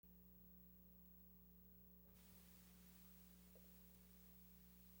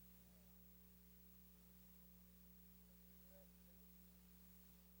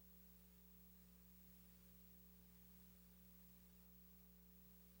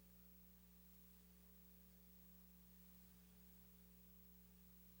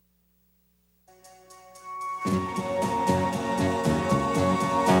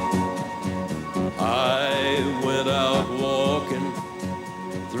I went out walking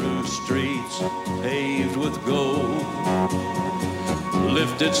through streets paved with gold,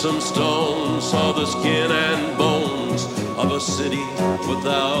 lifted some stones, saw the skin and bones of a city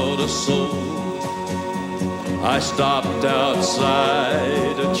without a soul. I stopped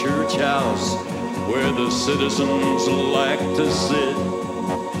outside a church house where the citizens like to sit.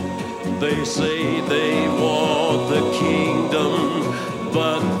 They say they want the kingdom,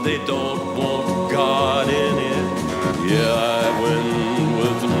 but they don't want God in it. Yeah, I went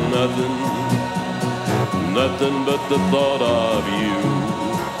with nothing but the thought of you.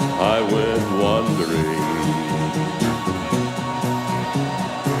 I went wandering.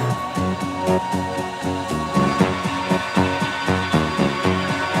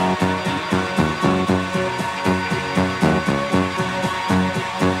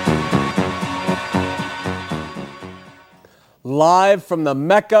 Live from the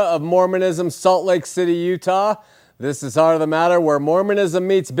Mecca of Mormonism, Salt Lake City, Utah. This is Heart of the Matter, where Mormonism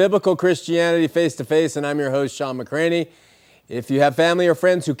meets biblical Christianity face to face, and I'm your host, Sean McCraney. If you have family or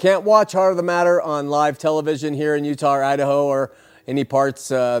friends who can't watch Heart of the Matter on live television here in Utah or Idaho or any parts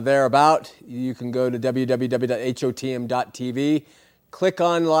thereabout, you can go to www.hotm.tv, click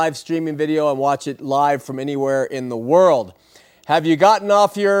on live streaming video, and watch it live from anywhere in the world. Have you gotten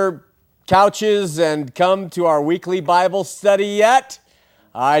off your couches and come to our weekly Bible study yet?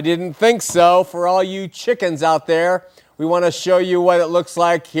 I didn't think so. For all you chickens out there, we want to show you what it looks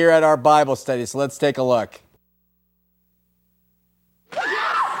like here at our Bible study. So let's take a look.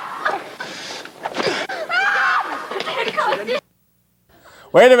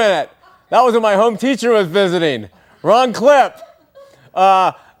 Wait a minute. That was when my home teacher was visiting. Wrong clip.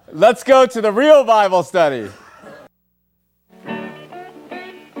 Let's go to the real Bible study.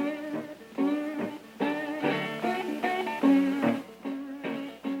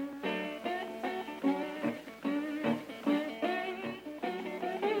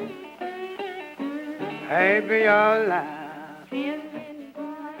 Happy your life,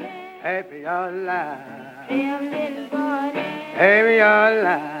 happy your life, happy your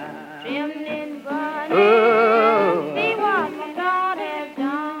life. Ooh, see what my God has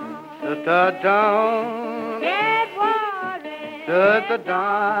done. To the dawn, get worried. To the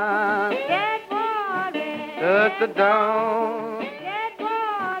dawn, get worried. To the dawn, get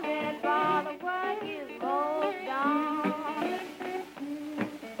worried. For the work is most done.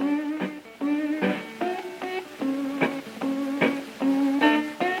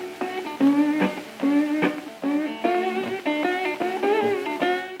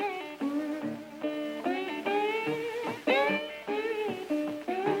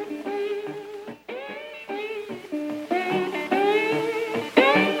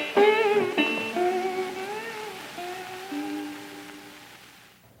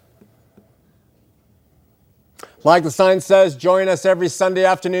 Like the sign says, join us every Sunday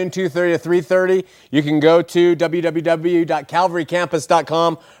afternoon, 2:30 to 3:30. You can go to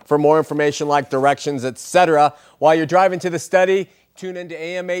www.calvarycampus.com for more information like directions, etc. While you're driving to the study, tune into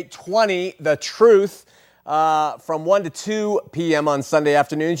AM 820, The Truth, from 1 to 2 p.m. on Sunday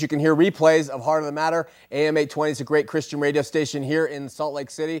afternoons. You can hear replays of Heart of the Matter. AM 820 is a great Christian radio station here in Salt Lake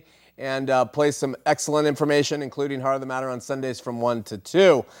City and plays some excellent information, including Heart of the Matter on Sundays from 1 to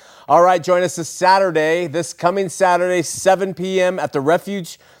 2. All right, join us this coming Saturday, 7 p.m. at the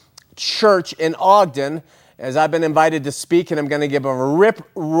Refuge Church in Ogden, as I've been invited to speak, and I'm going to give a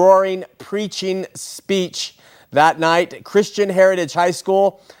rip-roaring preaching speech that night at Christian Heritage High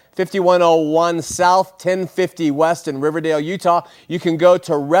School, 5101 South, 1050 West in Riverdale, Utah. You can go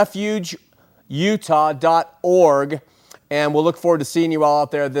to refugeutah.org, and we'll look forward to seeing you all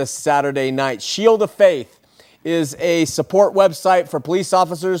out there this Saturday night. Shield of Faith is a support website for police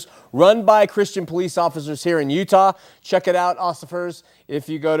officers run by Christian police officers here in Utah. Check it out, Ossifers, if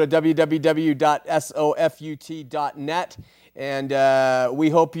you go to www.sofut.net. And we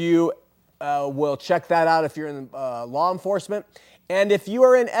hope you will check that out if you're in law enforcement. And if you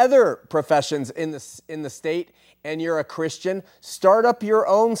are in other professions in the state and you're a Christian, start up your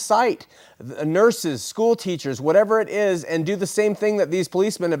own site. Nurses, school teachers, whatever it is, and do the same thing that these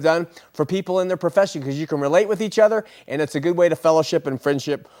policemen have done for people in their profession, because you can relate with each other, and it's a good way to fellowship and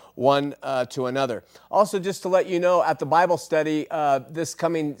friendship one to another. Also, just to let you know, at the Bible study this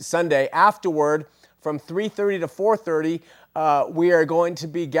coming Sunday, afterward, from 3:30 to 4:30, we are going to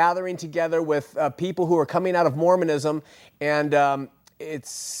be gathering together with people who are coming out of Mormonism, and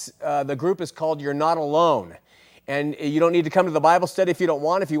the group is called You're Not Alone. And you don't need to come to the Bible study if you don't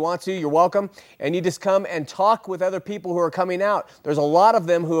want. If you want to, you're welcome. And you just come and talk with other people who are coming out. There's a lot of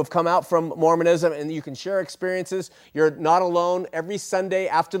them who have come out from Mormonism, and you can share experiences. You're not alone. Every Sunday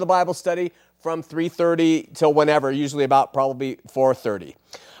after the Bible study from 3:30 till whenever, usually about probably 4:30.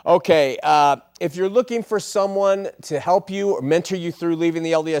 Okay, if you're looking for someone to help you or mentor you through leaving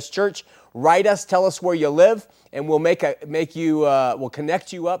the LDS Church, write us, tell us where you live, and we'll we'll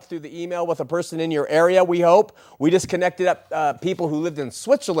connect you up through the email with a person in your area, we hope. We just connected up people who lived in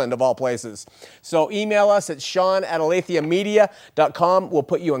Switzerland, of all places. So email us at sean@aletheamedia.com. We'll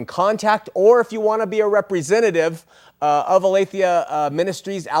put you in contact, or if you want to be a representative of Aletheia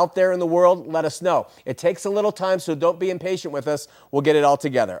Ministries out there in the world, let us know. It takes a little time, so don't be impatient with us. We'll get it all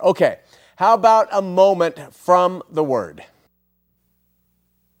together. Okay, how about a moment from the Word?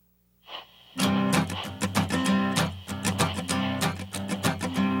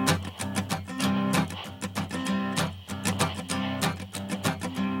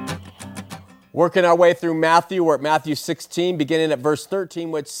 Working our way through Matthew, we're at Matthew 16, beginning at verse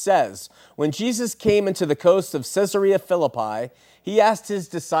 13, which says, "When Jesus came into the coast of Caesarea Philippi, he asked his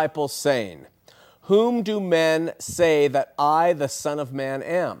disciples, saying, 'Whom do men say that I, the Son of Man,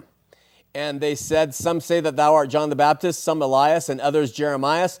 am?' And they said, 'Some say that thou art John the Baptist, some Elias, and others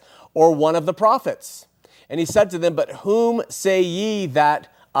Jeremiah, or one of the prophets.' And he said to them, 'But whom say ye that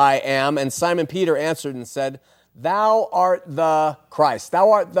I am?' And Simon Peter answered and said, 'Thou art the Christ,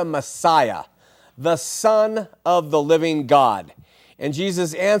 thou art the Messiah, the Son of the living God.' And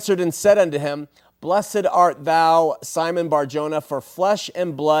Jesus answered and said unto him, 'Blessed art thou, Simon Bar-Jonah, for flesh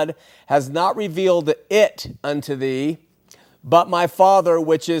and blood has not revealed it unto thee, but my Father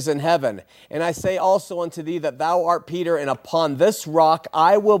which is in heaven. And I say also unto thee that thou art Peter, and upon this rock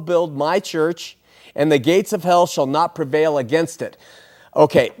I will build my church, and the gates of hell shall not prevail against it.'"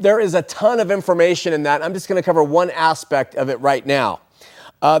 Okay, there is a ton of information in that. I'm just going to cover one aspect of it right now.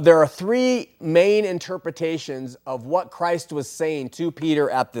 There are three main interpretations of what Christ was saying to Peter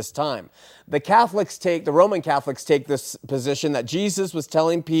at this time. The Roman Catholics take this position that Jesus was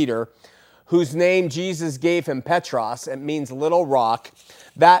telling Peter, whose name Jesus gave him, Petros, it means little rock,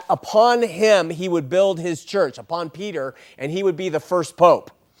 that upon him he would build his church, upon Peter, and he would be the first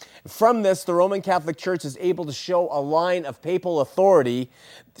pope. From this, the Roman Catholic Church is able to show a line of papal authority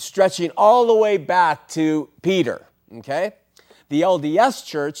stretching all the way back to Peter, okay? The LDS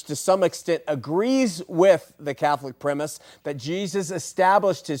Church, to some extent, agrees with the Catholic premise that Jesus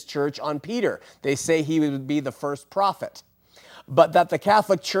established his church on Peter. They say he would be the first prophet. But that the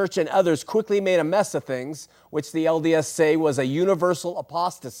Catholic Church and others quickly made a mess of things, which the LDS say was a universal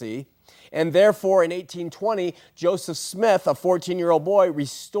apostasy. And therefore, in 1820, Joseph Smith, a 14-year-old boy,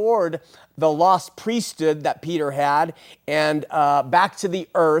 restored the lost priesthood that Peter had and back to the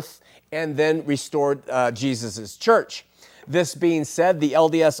earth, and then restored Jesus' church. This being said, the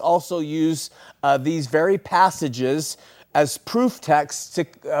LDS also use these very passages as proof texts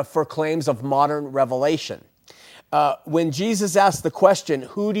for claims of modern revelation. When Jesus asked the question,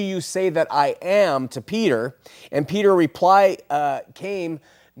 "Who do you say that I am?" to Peter, and Peter's reply came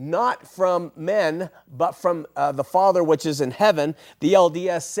not from men, but from the Father which is in heaven, the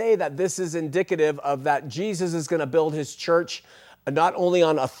LDS say that this is indicative of that Jesus is going to build his church not only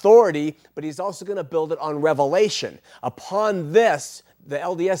on authority, but he's also going to build it on revelation. Upon this, the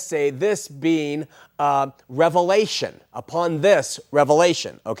LDS say this being revelation. Upon this,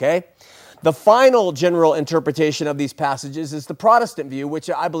 revelation, okay? The final general interpretation of these passages is the Protestant view, which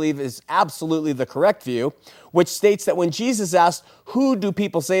I believe is absolutely the correct view, which states that when Jesus asked, "Who do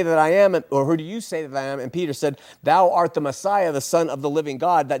people say that I am?" or "Who do you say that I am?" and Peter said, "Thou art the Messiah, the Son of the living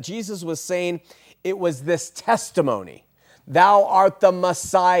God," that Jesus was saying it was this testimony. Thou art the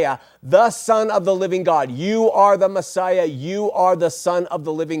Messiah, the Son of the living God. You are the Messiah. You are the Son of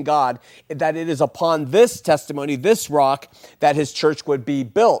the living God. That it is upon this testimony, this rock, that his church would be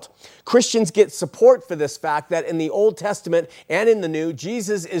built. Christians get support for this fact that in the Old Testament and in the New,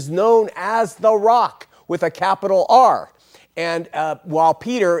 Jesus is known as the rock with a capital R. And while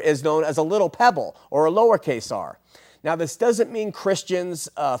Peter is known as a little pebble or a lowercase r. Now, this doesn't mean Christians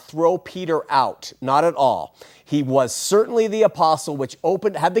throw Peter out, not at all. He was certainly the apostle which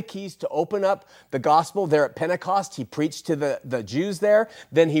had the keys to open up the gospel there at Pentecost. He preached to the Jews there.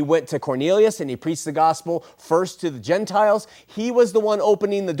 Then he went to Cornelius and he preached the gospel first to the Gentiles. He was the one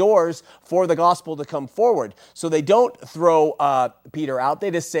opening the doors for the gospel to come forward. So they don't throw Peter out.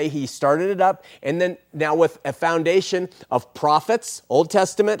 They just say he started it up. And then now with a foundation of prophets, Old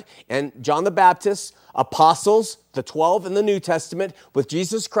Testament, and John the Baptist, apostles, the 12 in the New Testament, with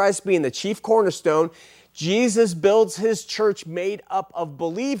Jesus Christ being the chief cornerstone, Jesus builds his church made up of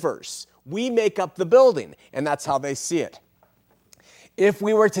believers We make up the building, and that's how they see it. If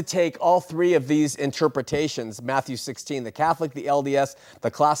we were to take all three of these interpretations, Matthew 16, the Catholic, the LDS, the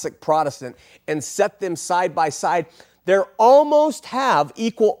classic Protestant, and set them side by side, they almost have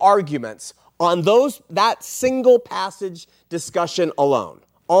equal arguments on that single passage discussion alone.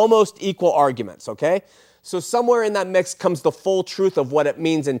 Almost equal arguments, okay? So somewhere in that mix comes the full truth of what it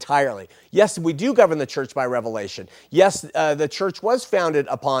means entirely. Yes, we do govern the church by revelation. Yes, the church was founded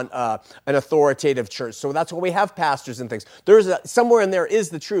upon an authoritative church. So that's why we have pastors and things. Somewhere in there is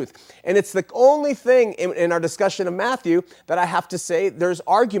the truth. And it's the only thing in our discussion of Matthew that I have to say there's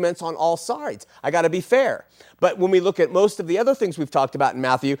arguments on all sides. I got to be fair. But when we look at most of the other things we've talked about in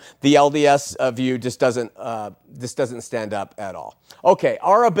Matthew, the LDS view just doesn't stand up at all. Okay,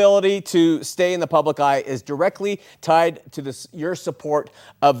 our ability to stay in the public eye is directly tied to your support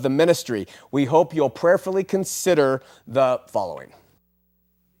of the ministry. We hope you'll prayerfully consider the following.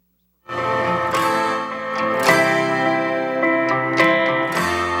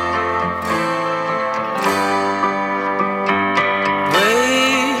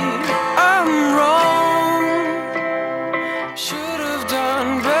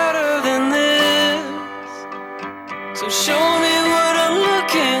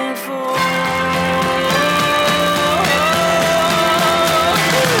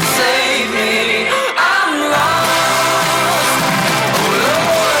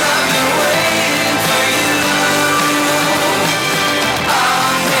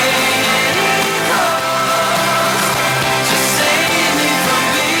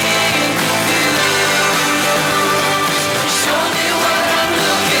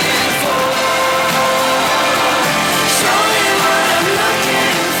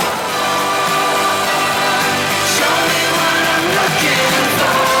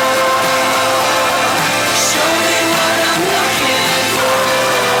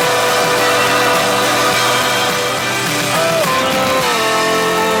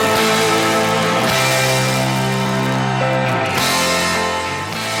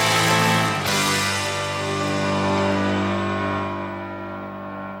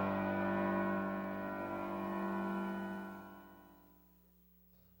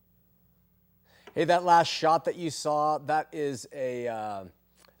 Hey, that last shot that you saw, that is a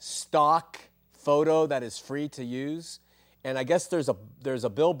stock photo that is free to use. And I guess there's a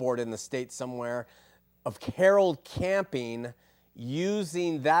billboard in the state somewhere of Harold Camping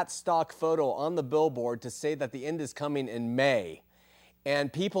using that stock photo on the billboard to say that the end is coming in May.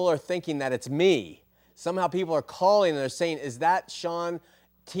 And people are thinking that it's me. Somehow people are calling and they're saying, is that Sean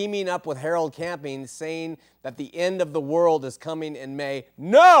teaming up with Harold Camping saying that the end of the world is coming in May?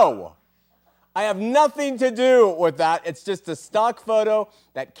 No! I have nothing to do with that. It's just a stock photo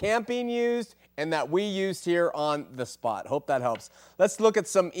that Camping used and that we used here on The Spot. Hope that helps. Let's look at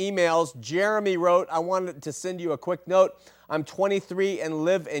some emails. Jeremy wrote, I wanted to send you a quick note. I'm 23 and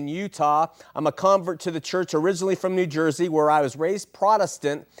live in Utah. I'm a convert to the church originally from New Jersey, where I was raised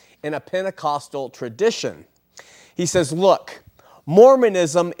Protestant in a Pentecostal tradition. He says, look,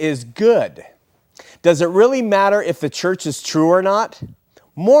 Mormonism is good. Does it really matter if the church is true or not?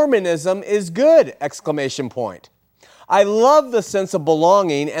 Mormonism is good! Exclamation point. I love the sense of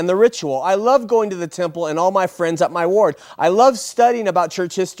belonging and the ritual. I love going to the temple and all my friends at my ward. I love studying about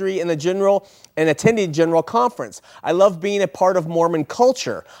church history and attending general conference. I love being a part of Mormon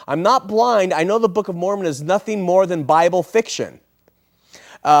culture. I'm not blind. I know the Book of Mormon is nothing more than Bible fiction.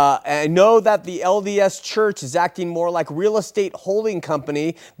 I know that the LDS Church is acting more like real estate holding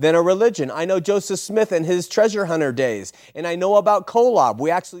company than a religion. I know Joseph Smith and his treasure hunter days, and I know about Kolob.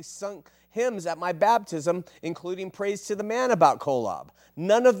 We actually sung hymns at my baptism, including Praise to the Man about Kolob.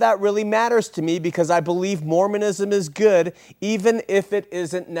 None of that really matters to me because I believe Mormonism is good, even if it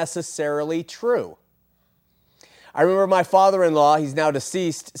isn't necessarily true. I remember my father-in-law, he's now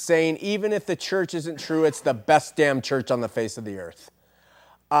deceased, saying, even if the church isn't true, it's the best damn church on the face of the earth.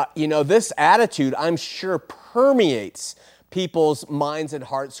 This attitude, I'm sure, permeates people's minds and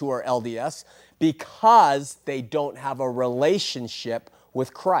hearts who are LDS because they don't have a relationship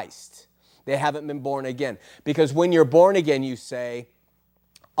with Christ. They haven't been born again. Because when you're born again, you say,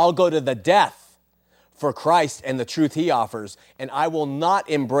 I'll go to the death for Christ and the truth he offers, and I will not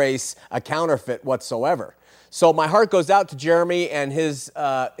embrace a counterfeit whatsoever. So my heart goes out to Jeremy and his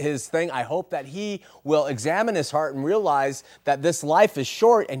thing. I hope that he will examine his heart and realize that this life is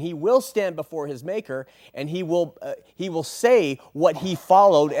short, and he will stand before his Maker, and he will say what he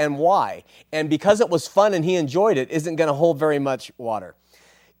followed and why. And because it was fun and he enjoyed it, isn't going to hold very much water.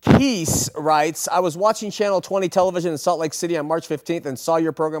 Keese writes, I was watching Channel 20 television in Salt Lake City on March 15th and saw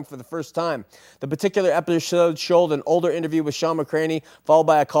your program for the first time. The particular episode showed an older interview with Sean McCraney, followed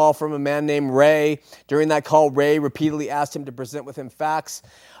by a call from a man named Ray. During that call, Ray repeatedly asked him to present with him facts.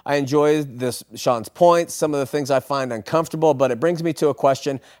 I enjoyed Sean's points, some of the things I find uncomfortable, but it brings me to a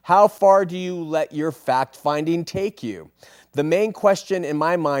question. How far do you let your fact-finding take you? The main question in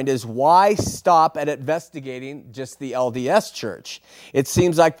my mind is, why stop at investigating just the LDS Church? It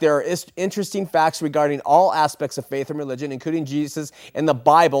seems like there are interesting facts regarding all aspects of faith and religion, including Jesus and the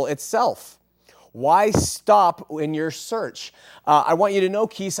Bible itself. Why stop in your search? I want you to know,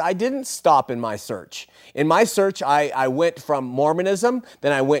 Keese, I didn't stop in my search. In my search, I went from Mormonism,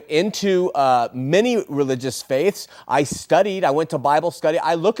 then I went into many religious faiths. I studied, I went to Bible study.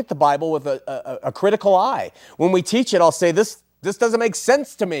 I look at the Bible with a critical eye. When we teach it, I'll say, this doesn't make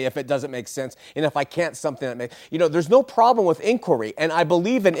sense to me if it doesn't make sense. And if I can't something that makes, there's no problem with inquiry. And I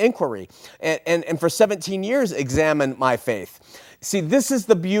believe in inquiry. And for 17 years, examine my faith. See, this is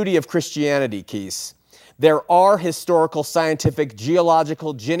the beauty of Christianity, Keese. There are historical, scientific,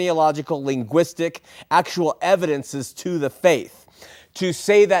 geological, genealogical, linguistic, actual evidences to the faith. To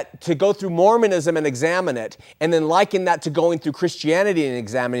say that, to go through Mormonism and examine it, and then liken that to going through Christianity and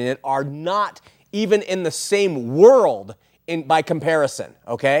examining it, are not even in the same world by comparison,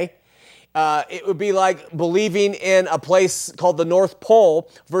 okay? It would be like believing in a place called the North Pole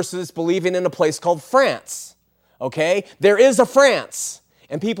versus believing in a place called France. Okay, there is a France,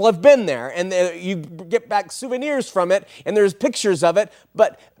 and people have been there, and you get back souvenirs from it, and there's pictures of it,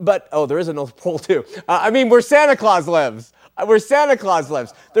 but there is a North Pole too. Where Santa Claus lives.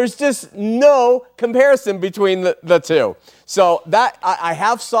 There's just no comparison between the two. So that I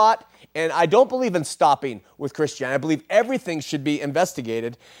have sought, and I don't believe in stopping with Christianity. I believe everything should be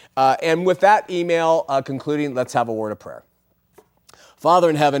investigated. And with that email concluding, let's have a word of prayer.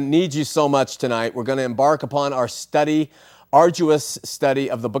 Father in heaven, need you so much tonight. We're going to embark upon our arduous study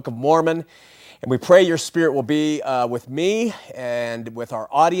of the Book of Mormon. And we pray your Spirit will be with me and with our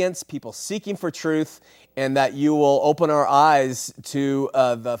audience, people seeking for truth, and that you will open our eyes to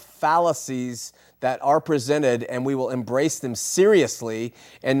the fallacies that are presented, and we will embrace them seriously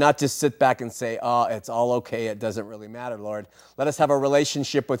and not just sit back and say, it's all okay, it doesn't really matter, Lord. Let us have a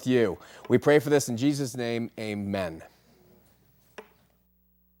relationship with you. We pray for this in Jesus' name, amen.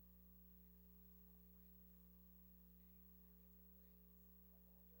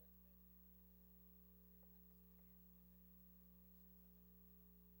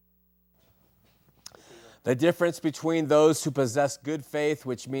 The difference between those who possess good faith,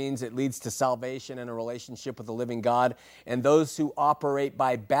 which means it leads to salvation and a relationship with the living God, and those who operate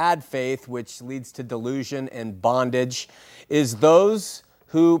by bad faith, which leads to delusion and bondage, is those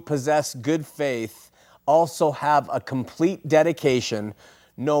who possess good faith also have a complete dedication,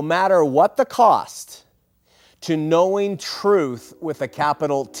 no matter what the cost, to knowing truth with a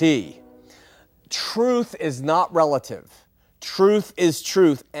capital T. Truth is not relative. Truth is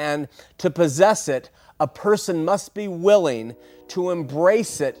truth, and to possess it, a person must be willing to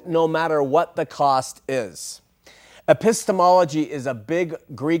embrace it no matter what the cost is. Epistemology is a big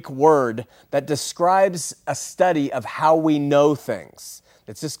Greek word that describes a study of how we know things.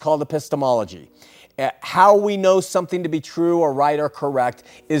 It's just called epistemology. How we know something to be true or right or correct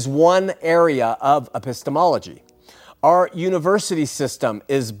is one area of epistemology. Our university system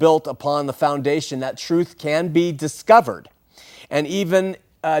is built upon the foundation that truth can be discovered, and even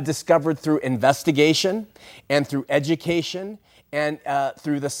discovered through investigation and through education and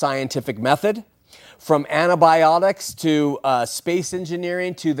through the scientific method. From antibiotics to space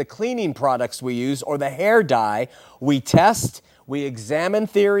engineering to the cleaning products we use or the hair dye, we test, we examine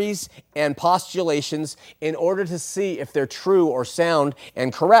theories and postulations in order to see if they're true or sound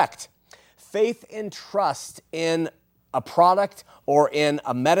and correct. Faith and trust in a product or in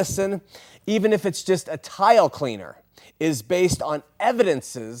a medicine, even if it's just a tile cleaner, is based on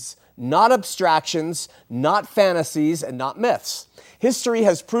evidences, not abstractions, not fantasies, and not myths. History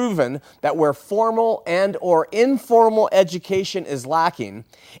has proven that where formal and or informal education is lacking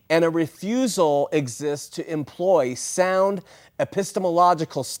and a refusal exists to employ sound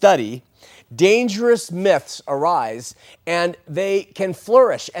epistemological study, dangerous myths arise and they can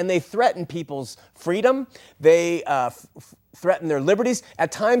flourish and they threaten people's freedom, they threaten their liberties.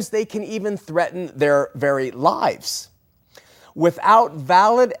 At times they can even threaten their very lives. Without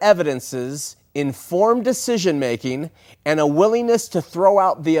valid evidences, informed decision-making, and a willingness to throw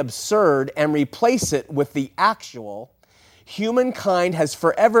out the absurd and replace it with the actual, humankind has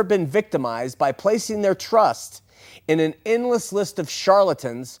forever been victimized by placing their trust in an endless list of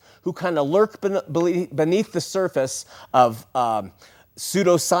charlatans who kind of lurk beneath the surface of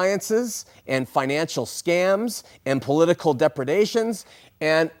pseudosciences and financial scams and political depredations,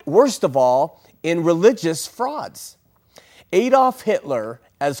 and worst of all, in religious frauds. Adolf Hitler,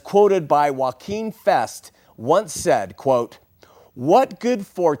 as quoted by Joachim Fest, once said, quote, "What good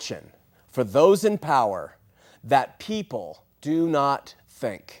fortune for those in power that people do not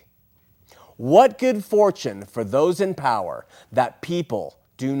think." What good fortune for those in power that people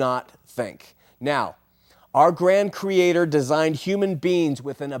do not think. Now, our grand creator designed human beings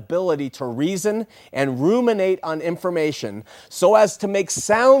with an ability to reason and ruminate on information so as to make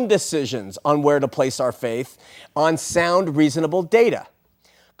sound decisions on where to place our faith on sound, reasonable data.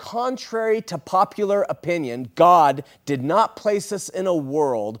 Contrary to popular opinion, God did not place us in a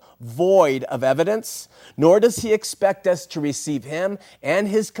world void of evidence, nor does he expect us to receive him and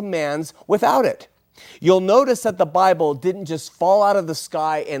his commands without it. You'll notice that the Bible didn't just fall out of the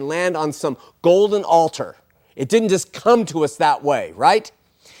sky and land on some golden altar. It didn't just come to us that way, right?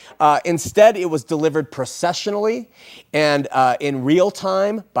 Instead, it was delivered processionally and in real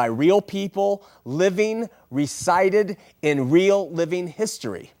time by real people, living, recited in real living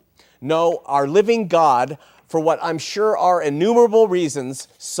history. No, our living God, for what I'm sure are innumerable reasons,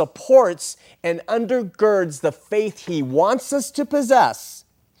 supports and undergirds the faith he wants us to possess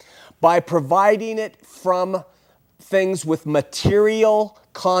by providing it from things with material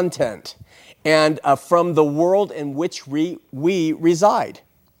content and from the world in which we reside.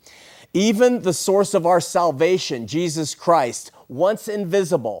 Even the source of our salvation, Jesus Christ, once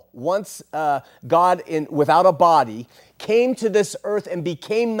invisible, once God without a body, came to this earth and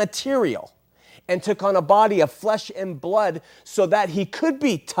became material and took on a body of flesh and blood so that he could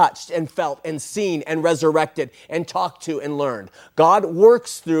be touched and felt and seen and resurrected and talked to and learned. God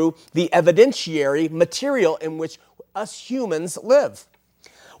works through the evidentiary material in which us humans live.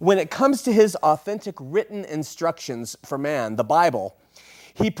 When it comes to his authentic written instructions for man, the Bible,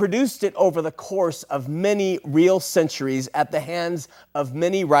 he produced it over the course of many real centuries at the hands of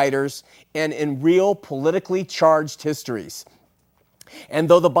many writers and in real politically charged histories. And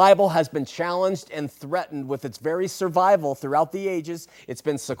though the Bible has been challenged and threatened with its very survival throughout the ages, it's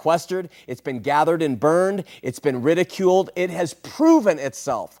been sequestered, it's been gathered and burned, it's been ridiculed, it has proven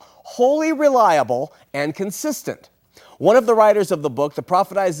itself wholly reliable and consistent. One of the writers of the book, the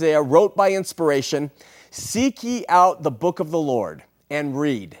prophet Isaiah, wrote by inspiration, "Seek ye out the book of the Lord and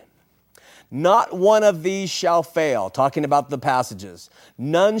read. Not one of these shall fail," talking about the passages.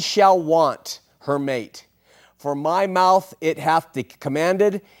 "None shall want her mate. For my mouth it hath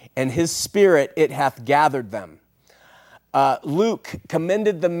commanded, and his spirit it hath gathered them." Luke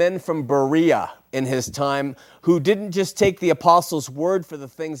commended the men from Berea in his time who didn't just take the apostles' word for the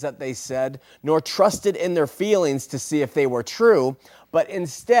things that they said, nor trusted in their feelings to see if they were true, but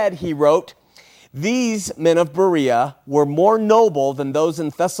instead he wrote, "These men of Berea were more noble than those in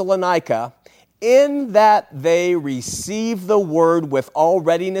Thessalonica, in that they received the word with all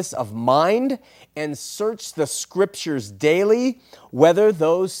readiness of mind and searched the scriptures daily, whether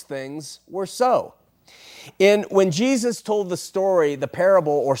those things were so." When Jesus told the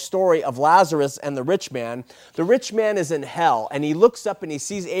parable or story of Lazarus and the rich man is in hell, and he looks up and he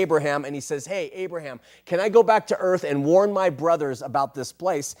sees Abraham and he says, "Hey, Abraham, can I go back to earth and warn my brothers about this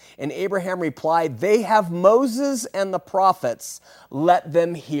place?" And Abraham replied, "They have Moses and the prophets, let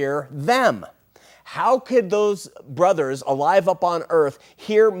them hear them." How could those brothers alive up on earth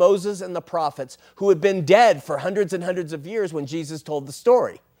hear Moses and the prophets who had been dead for hundreds and hundreds of years when Jesus told the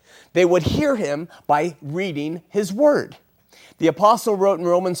story? They would hear him by reading his word. The apostle wrote in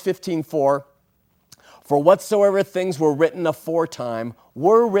Romans 15:4, "For whatsoever things were written aforetime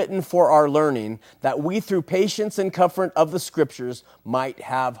were written for our learning, that we through patience and comfort of the scriptures might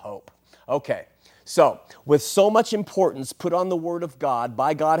have hope." Okay, so with so much importance put on the word of God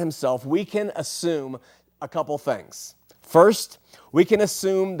by God himself, we can assume a couple things. First, we can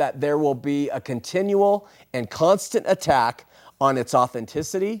assume that there will be a continual and constant attack on its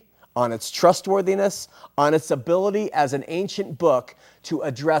authenticity, on its trustworthiness, on its ability as an ancient book to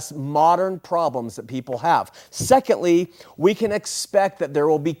address modern problems that people have. Secondly, we can expect that there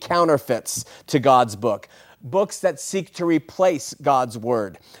will be counterfeits to God's book. Books that seek to replace God's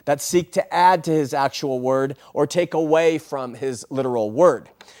word, that seek to add to his actual word or take away from his literal word.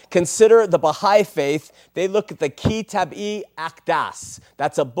 Consider the Baha'i faith. They look at the Kitab-i Aqdas.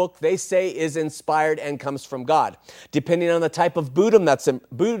 That's a book they say is inspired and comes from God. Depending on the type of Buddhism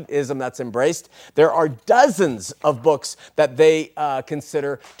that's embraced, there are dozens of books that they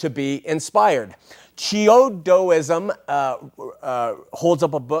consider to be inspired. Chiodoism holds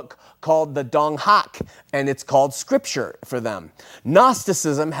up a book called the Dong Hak, and it's called Scripture for them.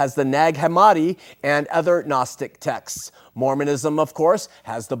 Gnosticism has the Nag Hammadi and other Gnostic texts. Mormonism, of course,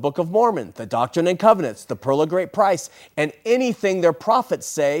 has the Book of Mormon, the Doctrine and Covenants, the Pearl of Great Price, and anything their prophets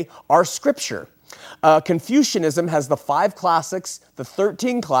say are Scripture. Confucianism has the 5 classics, the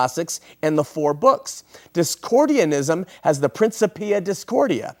 13 classics, and the 4 books. Discordianism has the Principia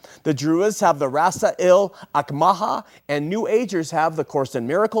Discordia. The Druids have the Rasa il Akmaha, and New Agers have the Course in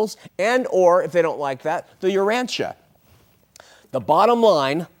Miracles, and or, if they don't like that, the Urantia. The bottom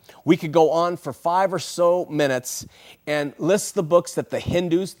line, we could go on for 5 or so minutes and list the books that the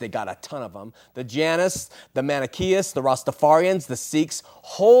Hindus, they got a ton of them, the Jainists, the Manichaeans, the Rastafarians, the Sikhs,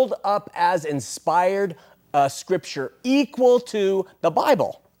 hold up as inspired scripture equal to the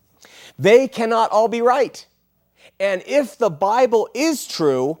Bible. They cannot all be right. And if the Bible is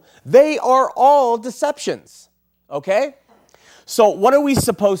true, they are all deceptions. Okay? So what are we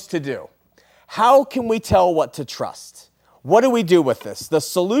supposed to do? How can we tell what to trust? What do we do with this? The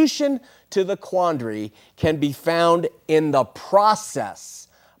solution to the quandary can be found in the process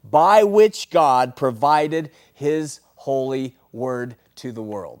by which God provided His holy word to the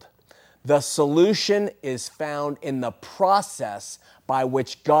world. The solution is found in the process by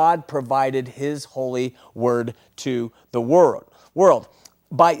which God provided His holy word to the world.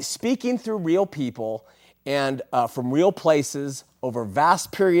 By speaking through real people and from real places over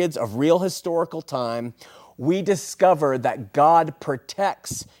vast periods of real historical time, we discover that God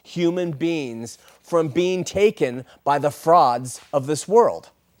protects human beings from being taken by the frauds of this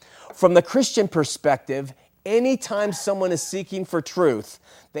world. From the Christian perspective, anytime someone is seeking for truth,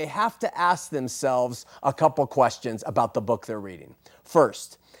 they have to ask themselves a couple questions about the book they're reading.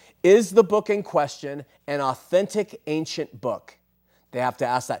 First, is the book in question an authentic ancient book? They have to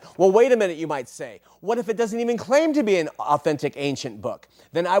ask that. Well, wait a minute, you might say. What if it doesn't even claim to be an authentic ancient book?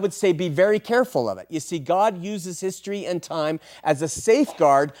 Then I would say be very careful of it. You see, God uses history and time as a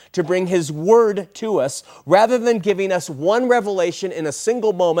safeguard to bring His word to us, rather than giving us one revelation in a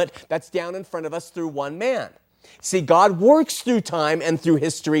single moment that's down in front of us through one man. See, God works through time and through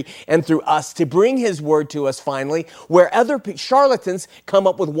history and through us to bring His word to us finally, where other charlatans come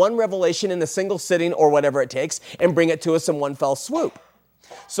up with one revelation in a single sitting or whatever it takes and bring it to us in one fell swoop.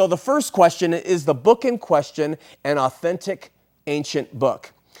 So the first question is the book in question an authentic ancient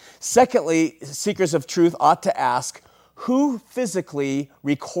book? Secondly, seekers of truth ought to ask, who physically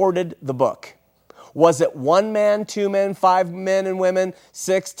recorded the book? Was it 1 man, 2 men, 5 men and women,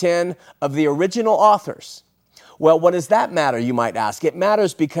 6, 10 of the original authors? Well, what does that matter, you might ask? It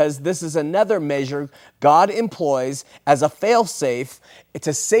matters because this is another measure God employs as a fail-safe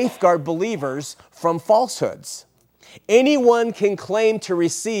to safeguard believers from falsehoods. Anyone can claim to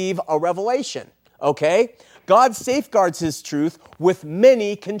receive a revelation, okay? God safeguards His truth with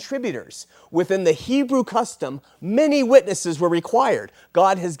many contributors. Within the Hebrew custom, many witnesses were required.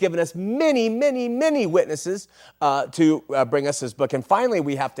 God has given us many, many, many witnesses to bring us His book. And finally,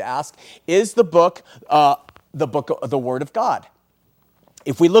 we have to ask, is the book the Word of God?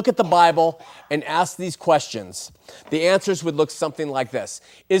 If we look at the Bible and ask these questions, the answers would look something like this.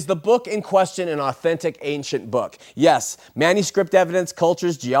 Is the book in question an authentic ancient book? Yes. Manuscript evidence,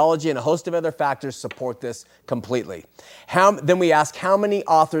 cultures, geology, and a host of other factors support this completely. Then we ask, how many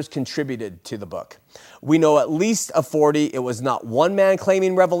authors contributed to the book? We know at least of 40. It was not one man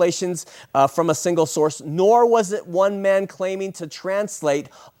claiming revelations from a single source, nor was it one man claiming to translate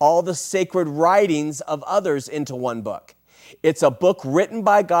all the sacred writings of others into one book. It's a book written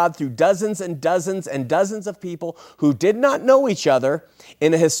by God through dozens and dozens and dozens of people who did not know each other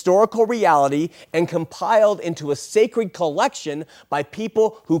in a historical reality and compiled into a sacred collection by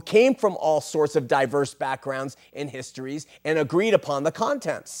people who came from all sorts of diverse backgrounds and histories and agreed upon the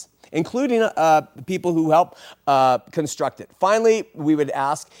contents, including people who helped construct it. Finally, we would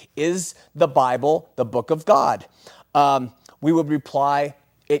ask, is the Bible the book of God? We would reply,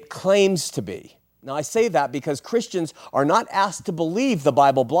 it claims to be. Now, I say that because Christians are not asked to believe the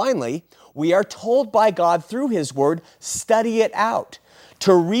Bible blindly. We are told by God through His Word, study it out,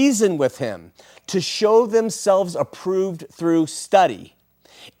 to reason with Him, to show themselves approved through study,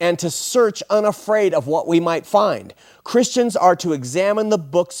 and to search unafraid of what we might find. Christians are to examine the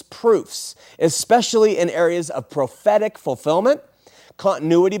book's proofs, especially in areas of prophetic fulfillment,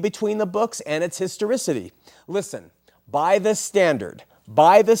 continuity between the books, and its historicity. Listen, by this standard,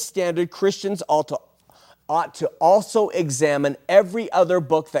 Christians ought to also examine every other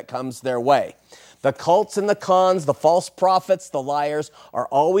book that comes their way. The cults and the cons, the false prophets, the liars are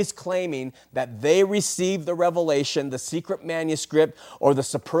always claiming that they received the revelation, the secret manuscript, or the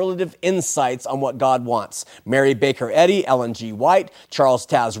superlative insights on what God wants. Mary Baker Eddy, Ellen G. White, Charles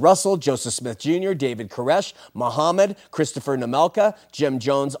Taz Russell, Joseph Smith Jr., David Koresh, Muhammad, Christopher Nemelka, Jim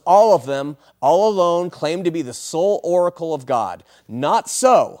Jones, all of them, all alone, claim to be the sole oracle of God. Not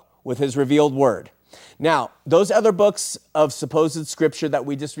so with his revealed word. Now, those other books of supposed scripture that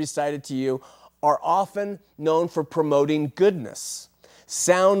we just recited to you are often known for promoting goodness,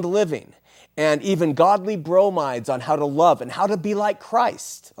 sound living, and even godly bromides on how to love and how to be like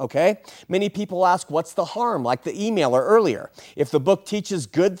Christ, okay? Many people ask, what's the harm, like the emailer earlier? If the book teaches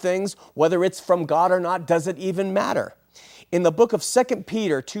good things, whether it's from God or not, does it even matter? In the book of 2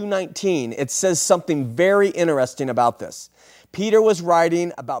 Peter 2:19, it says something very interesting about this. Peter was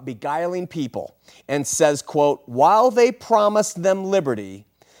writing about beguiling people and says, quote, while they promised them liberty,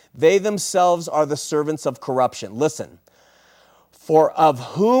 they themselves are the servants of corruption. Listen, for of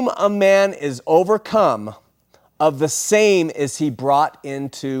whom a man is overcome, of the same is he brought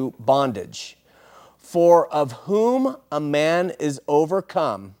into bondage. For of whom a man is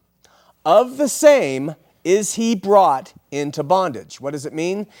overcome, of the same is he brought into bondage. What does it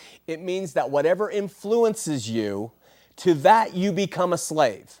mean? It means that whatever influences you, to that you become a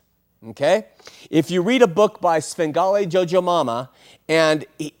slave. Okay? If you read a book by Svengali Jojomama and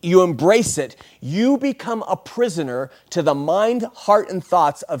you embrace it, you become a prisoner to the mind, heart, and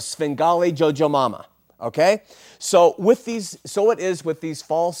thoughts of Svengali Jojomama. Okay? So it is with these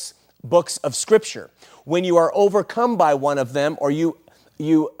false books of scripture. When you are overcome by one of them, or you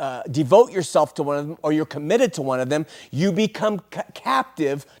devote yourself to one of them, or you're committed to one of them, you become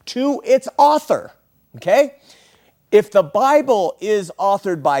captive to its author. Okay? If the Bible is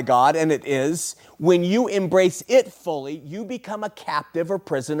authored by God, and it is, when you embrace it fully, you become a captive or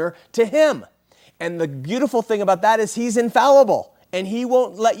prisoner to Him. And the beautiful thing about that is He's infallible, and He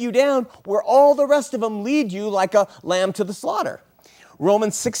won't let you down, where all the rest of them lead you like a lamb to the slaughter.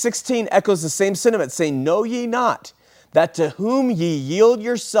 Romans 6:16 echoes the same sentiment, saying, know ye not that to whom ye yield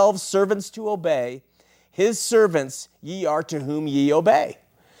yourselves servants to obey, His servants ye are to whom ye obey.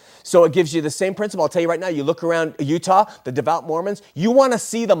 So it gives you the same principle. I'll tell you right now, you look around Utah, the devout Mormons, you want to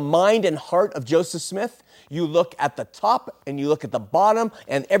see the mind and heart of Joseph Smith, you look at the top and you look at the bottom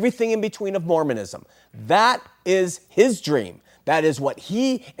and everything in between of Mormonism. That is his dream. That is what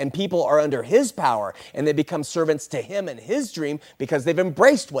he and people are under his power, and they become servants to him and his dream because they've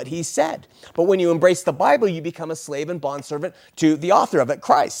embraced what he said. But when you embrace the Bible, you become a slave and bondservant to the author of it,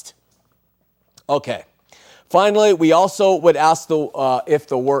 Christ. Okay. Finally, we also would ask if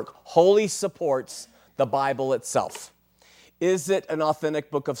the work wholly supports the Bible itself. Is it an authentic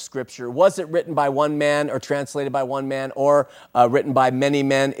book of Scripture? Was it written by one man or translated by one man or written by many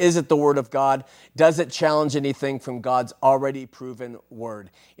men? Is it the Word of God? Does it challenge anything from God's already proven Word?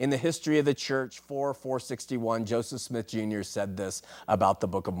 In the history of the church, 461, Joseph Smith Jr. said this about the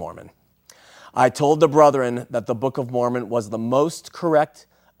Book of Mormon. I told the brethren that the Book of Mormon was the most correct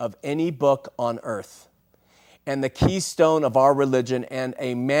of any book on earth, and the keystone of our religion, and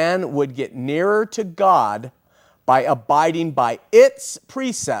a man would get nearer to God by abiding by its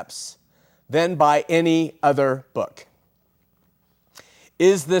precepts than by any other book.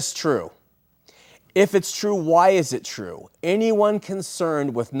 Is this true? If it's true, why is it true? Anyone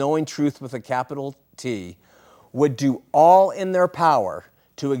concerned with knowing truth with a capital T would do all in their power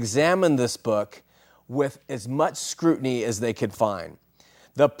to examine this book with as much scrutiny as they could find.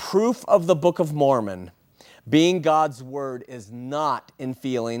 The proof of the Book of Mormon being God's word is not in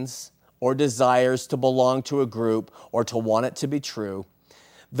feelings or desires to belong to a group or to want it to be true.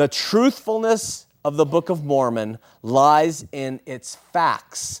 The truthfulness of the Book of Mormon lies in its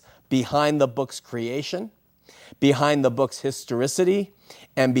facts behind the book's creation, behind the book's historicity,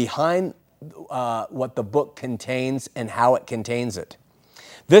 and behind what the book contains and how it contains it.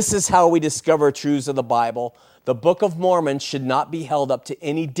 This is how we discover truths of the Bible. The Book of Mormon should not be held up to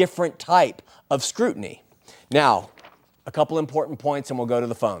any different type of scrutiny. Now, a couple important points and we'll go to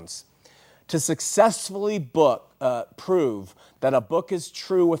the phones. To successfully prove that a book is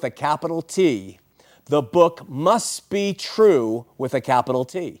true with a capital T, the book must be true with a capital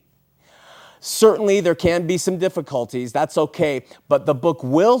T. Certainly, there can be some difficulties. That's okay. But the book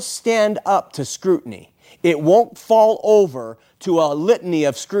will stand up to scrutiny. It won't fall over to a litany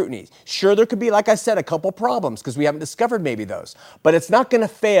of scrutiny. Sure, there could be, like I said, a couple problems because we haven't discovered maybe those. But it's not going to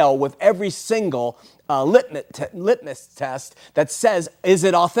fail with every single litmus test that says, is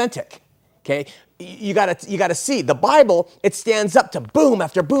it authentic? Okay, you gotta see the Bible. It stands up to boom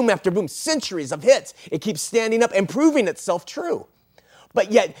after boom after boom, centuries of hits. It keeps standing up and proving itself true.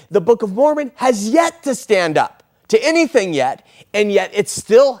 But yet the Book of Mormon has yet to stand up to anything yet, and yet it's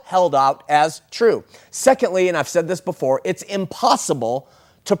still held out as true. Secondly, and I've said this before, it's impossible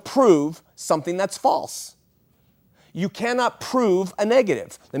to prove something that's false. You cannot prove a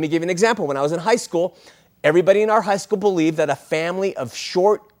negative. Let me give you an example. When I was in high school, everybody in our high school believed that a family of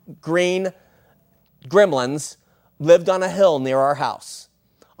short green gremlins lived on a hill near our house.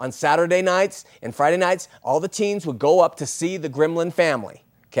 On Saturday nights and Friday nights, all the teens would go up to see the gremlin family,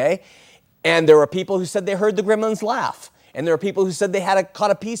 okay? And there were people who said they heard the gremlins laugh. And there were people who said they had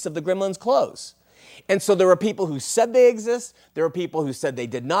caught a piece of the gremlins' clothes. And so there were people who said they exist. There were people who said they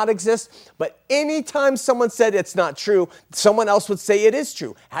did not exist. But anytime someone said it's not true, someone else would say it is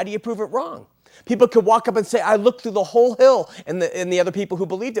true. How do you prove it wrong? People could walk up and say, I looked through the whole hill. And the other people who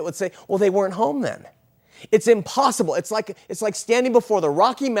believed it would say, well, they weren't home then. It's impossible. It's like standing before the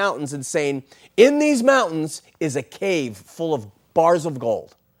Rocky Mountains and saying, in these mountains is a cave full of bars of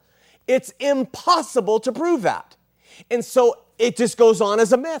gold. It's impossible to prove that. And so it just goes on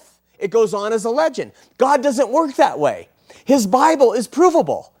as a myth. It goes on as a legend. God doesn't work that way. His Bible is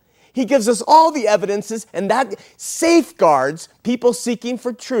provable. He gives us all the evidences, and that safeguards people seeking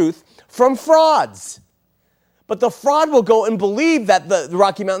for truth from frauds. But the fraud will go and believe that the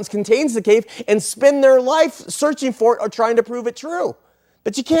Rocky Mountains contains the cave and spend their life searching for it or trying to prove it true.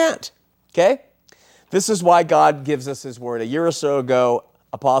 But you can't, okay? This is why God gives us His Word. A year or so ago,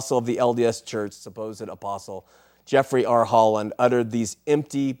 apostle of the LDS Church, supposed apostle, Jeffrey R. Holland, uttered these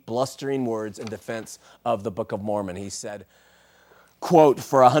empty, blustering words in defense of the Book of Mormon. He said, quote,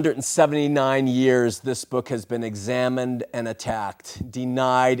 for 179 years, this book has been examined and attacked,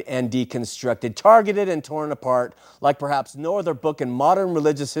 denied and deconstructed, targeted and torn apart, like perhaps no other book in modern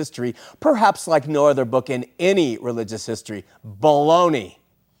religious history, perhaps like no other book in any religious history. Baloney.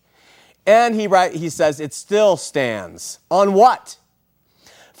 And he says it still stands. On what?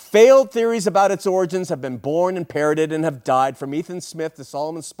 Failed theories about its origins have been born and parroted and have died, from Ethan Smith to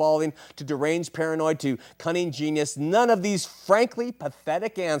Solomon Spaulding to deranged paranoid to cunning genius. None of these frankly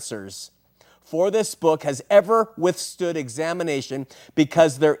pathetic answers for this book has ever withstood examination,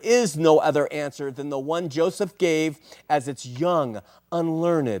 because there is no other answer than the one Joseph gave as its young,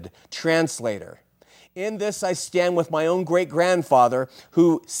 unlearned translator. In this I stand with my own great-grandfather,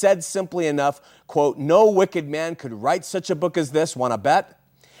 who said simply enough, quote, no wicked man could write such a book as this, wanna bet?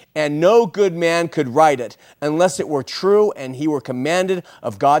 And no good man could write it unless it were true and he were commanded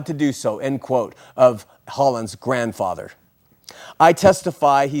of God to do so, end quote, of Holland's grandfather. I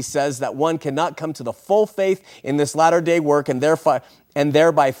testify, he says, that one cannot come to the full faith in this latter-day work and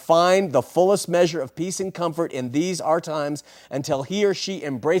thereby find the fullest measure of peace and comfort in these our times until he or she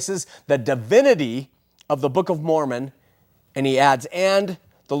embraces the divinity of the Book of Mormon, and he adds, and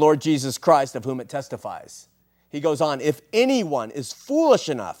the Lord Jesus Christ, of whom it testifies. He goes on, if anyone is foolish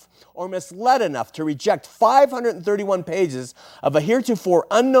enough or misled enough to reject 531 pages of a heretofore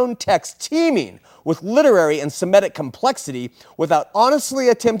unknown text teeming with literary and Semitic complexity without honestly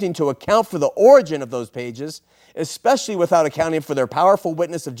attempting to account for the origin of those pages, especially without accounting for their powerful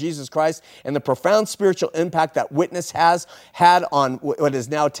witness of Jesus Christ and the profound spiritual impact that witness has had on what is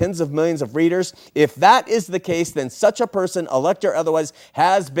now tens of millions of readers, if that is the case, then such a person, elect or otherwise,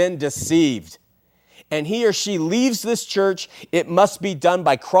 has been deceived. And he or she leaves this church, it must be done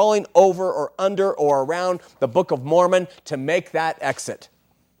by crawling over or under or around the Book of Mormon to make that exit.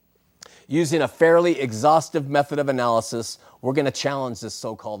 Using a fairly exhaustive method of analysis, we're going to challenge this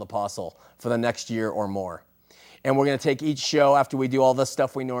so-called apostle for the next year or more. And we're going to take each show, after we do all this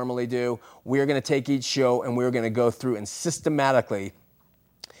stuff we normally do, we're going to take each show and we're going to go through and systematically,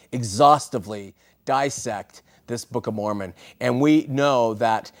 exhaustively dissect this Book of Mormon. And we know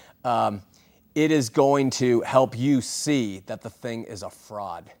that it is going to help you see that the thing is a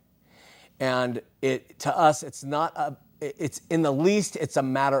fraud. And to us, it's in the least, it's a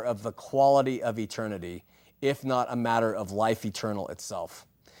matter of the quality of eternity, if not a matter of life eternal itself.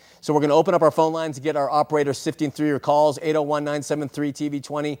 So we're going to open up our phone lines to get our operators sifting through your calls,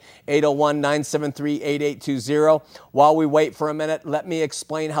 801-973-TV20, 801-973-8820. While we wait for a minute, let me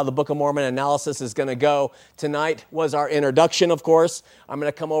explain how the Book of Mormon analysis is going to go. Tonight was our introduction, of course. I'm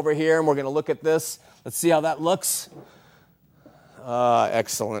going to come over here and we're going to look at this. Let's see how that looks.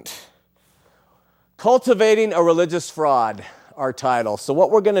 Excellent. Cultivating a Religious Fraud, our title. So what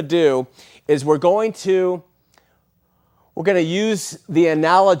we're going to do is we're going to use the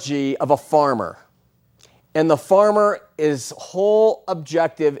analogy of a farmer. And the farmer's whole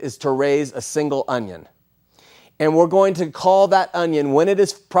objective is to raise a single onion. And we're going to call that onion, when it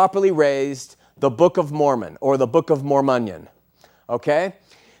is properly raised, the Book of Mormon, or the Book of Mormonion. Okay?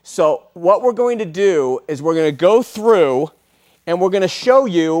 So what we're going to do is we're going to go through and we're going to show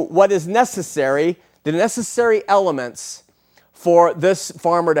you what is necessary, the necessary elements for this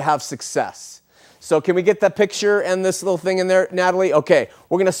farmer to have success. So can we get that picture and this little thing in there, Natalie? Okay,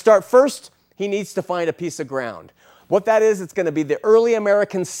 we're going to start first. He needs to find a piece of ground. What that is, it's going to be the early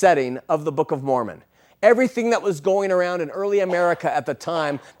American setting of the Book of Mormon. Everything that was going around in early America at the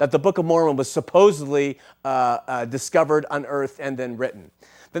time that the Book of Mormon was supposedly discovered, unearthed, and then written.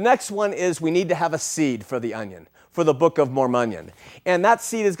 The next one is we need to have a seed for the onion, for the Book of Mormon. And that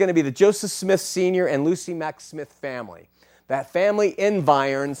seed is going to be the Joseph Smith Sr. and Lucy Mack Smith family. That family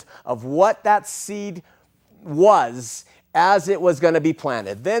environs of what that seed was as it was going to be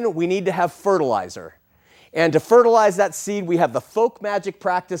planted. Then we need to have fertilizer. And to fertilize that seed, we have the folk magic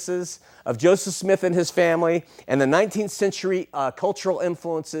practices of Joseph Smith and his family and the 19th century cultural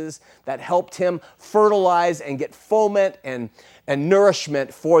influences that helped him fertilize and get foment and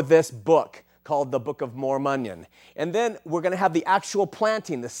nourishment for this book called the Book of Mormon. And then we're going to have the actual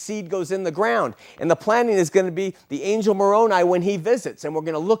planting. The seed goes in the ground. And the planting is going to be the angel Moroni when he visits. And we're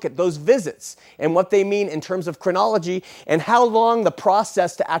going to look at those visits and what they mean in terms of chronology and how long the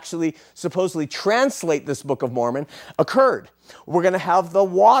process to actually supposedly translate this Book of Mormon occurred. We're going to have the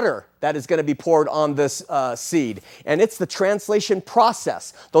water that is going to be poured on this seed. And it's the translation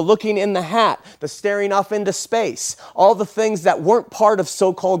process, the looking in the hat, the staring off into space, all the things that weren't part of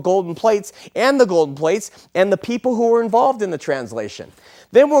so-called golden plates and the people who were involved in the translation.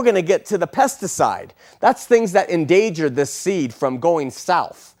 Then we're going to get to the pesticide. That's things that endangered this seed from going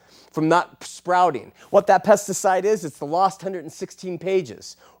south, from not sprouting. What that pesticide is, it's the lost 116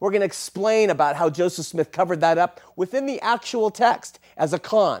 pages. We're going to explain about how Joseph Smith covered that up within the actual text as a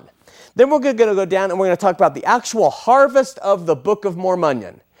con. Then we're going to go down and we're going to talk about the actual harvest of the Book of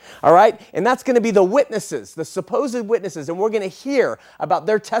Mormon. All right? And that's going to be the witnesses, the supposed witnesses, and we're going to hear about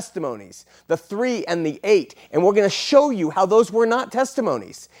their testimonies, the 3 and the 8, and we're going to show you how those were not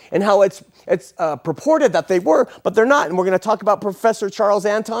testimonies and how it's purported that they were, but they're not. And we're going to talk about Professor Charles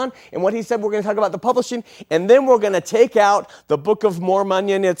Anton and what he said. We're going to talk about the publishing, and then we're going to take out the Book of Mormon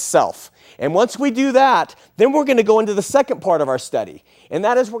itself. And once we do that, then we're going to go into the second part of our study, and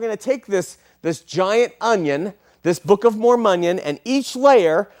that is we're going to take this giant onion, this Book of Mormon, and each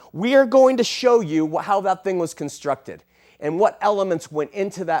layer, we are going to show you how that thing was constructed and what elements went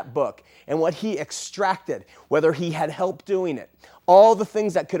into that book and what he extracted, whether he had help doing it, all the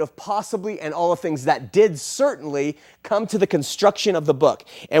things that could have possibly and all the things that did certainly come to the construction of the book.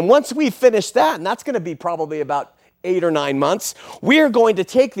 And once we finish that, and that's going to be probably about 8 or 9 months, we are going to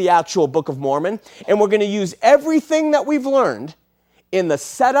take the actual Book of Mormon and we're going to use everything that we've learned in the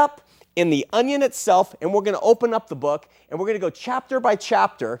setup, in the onion itself, and we're going to open up the book, and we're going to go chapter by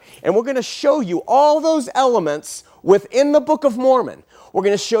chapter, and we're going to show you all those elements within the Book of Mormon. We're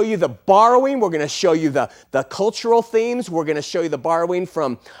going to show you the borrowing. We're going to show you the cultural themes. We're going to show you the borrowing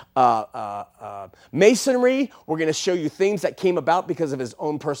from Masonry. We're going to show you themes that came about because of his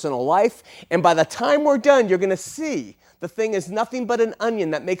own personal life. And by the time we're done, you're going to see the thing is nothing but an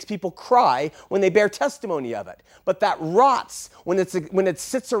onion that makes people cry when they bear testimony of it. But that rots when it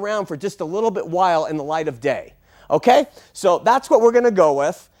sits around for just a little bit while in the light of day. Okay? So that's what we're going to go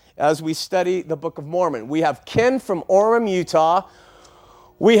with as we study the Book of Mormon. We have Ken from Orem, Utah.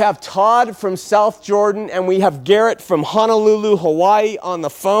 We have Todd from South Jordan. And we have Garrett from Honolulu, Hawaii on the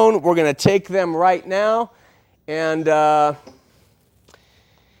phone. We're going to take them right now and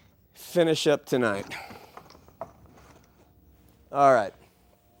finish up tonight. All right.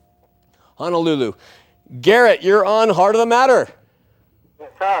 Honolulu. Garrett, you're on Heart of the Matter.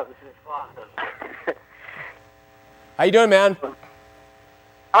 What's up? This is awesome. How you doing, man?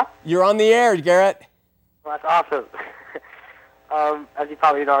 Huh? You're on the air, Garrett. Well, that's awesome. As you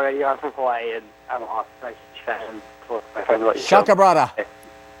probably know already, I'm from Hawaii, and I'm an awesome fan. My friends about your Shaka brada.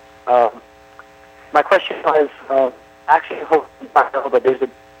 My question was, actually, I hope you might know, but there's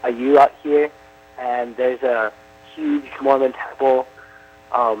a U out here, and there's a huge Mormon temple.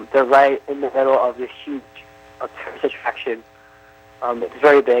 They're right in the middle of this huge tourist attraction. It's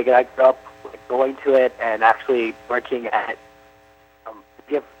very big, and I grew up going to it and actually working at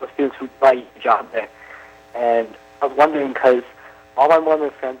give the students who buy a job there. And I was wondering because all my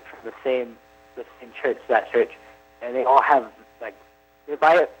Mormon friends are from the same church, that church, and they all have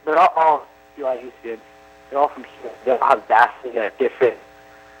they're not all BYU students. They're all from here. They all have vastly different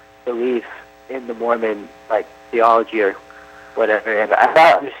beliefs in the Mormon theology or whatever. And I'm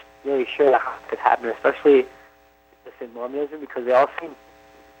not just really sure how it could happen, especially within Mormonism, because they all seem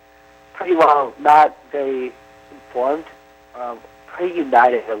pretty well not very informed, pretty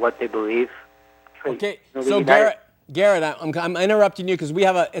united in what they believe. Okay, so Garrett, I'm interrupting you because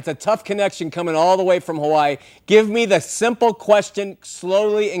it's a tough connection coming all the way from Hawaii. Give me the simple question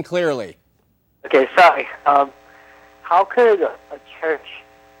slowly and clearly. Okay, sorry. How could a church,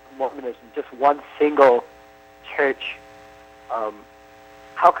 Mormonism, just one single church,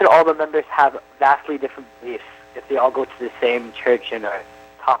 how could all the members have vastly different beliefs if they all go to the same church and are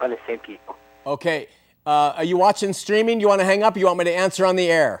taught by the same people? Okay. Are you watching streaming? You want to hang up or you want me to answer on the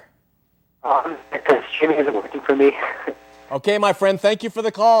air? Because streaming isn't working for me. Okay, my friend. Thank you for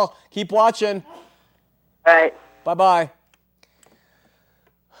the call. Keep watching. All right. Bye-bye.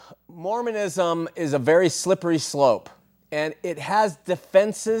 Mormonism is a very slippery slope, and it has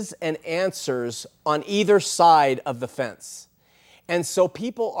defenses and answers on either side of the fence. And so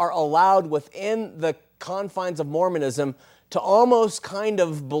people are allowed within the confines of Mormonism to almost kind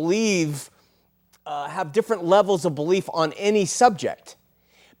of believe, have different levels of belief on any subject,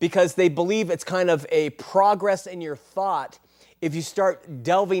 because they believe it's kind of a progress in your thought if you start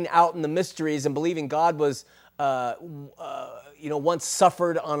delving out in the mysteries and believing God was, once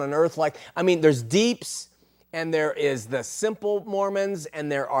suffered on an earth like. I mean, there's deeps, and there is the simple Mormons,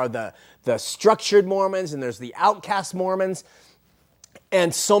 and there are the structured Mormons, and there's the outcast Mormons.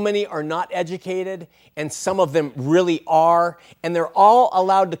 And so many are not educated, and some of them really are, and they're all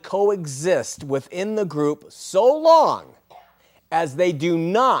allowed to coexist within the group so long as they do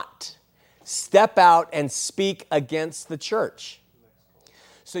not step out and speak against the church.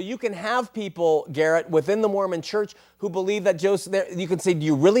 So you can have people, Garrett, within the Mormon church who believe that you can say, do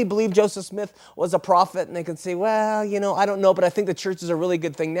you really believe Joseph Smith was a prophet? And they can say, well, I don't know, but I think the church is a really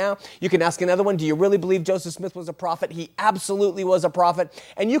good thing now. You can ask another one, do you really believe Joseph Smith was a prophet? He absolutely was a prophet.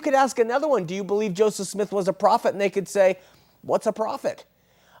 And you could ask another one, do you believe Joseph Smith was a prophet? And they could say, what's a prophet?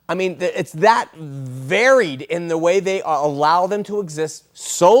 I mean, it's that varied in the way they allow them to exist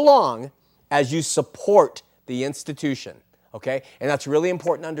so long as you support the institution, okay? And that's really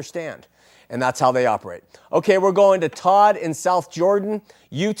important to understand. And that's how they operate. Okay, we're going to Todd in South Jordan,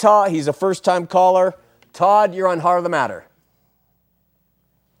 Utah. He's a first-time caller. Todd, you're on Heart of the Matter.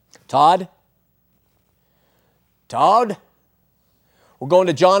 Todd? Todd? We're going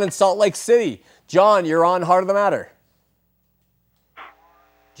to John in Salt Lake City. John, you're on Heart of the Matter.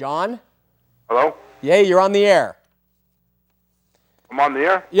 John? Hello? Yeah, you're on the air. I'm on the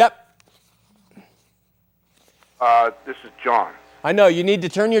air? Yep. This is John. I know, you need to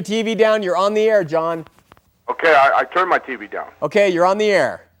turn your TV down. You're on the air, John. Okay, I turned my TV down. Okay, you're on the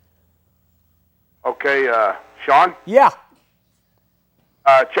air. Okay, Sean? Yeah.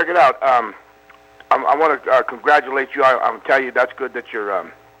 Check it out. I want to congratulate you. I'm telling you, that's good that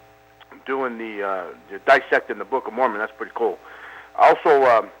you're doing you're dissecting the Book of Mormon. That's pretty cool. Also,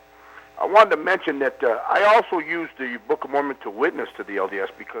 I wanted to mention that I also use the Book of Mormon to witness to the LDS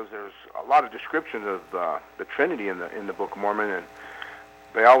because there's a lot of descriptions of the Trinity in the Book of Mormon, and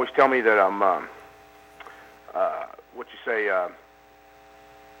they always tell me that I'm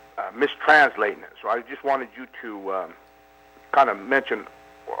mistranslating it. So I just wanted you to kind of mention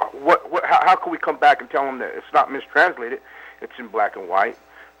how can we come back and tell them that it's not mistranslated, it's in black and white.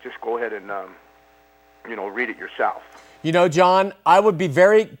 Just go ahead and read it yourself. John, I would be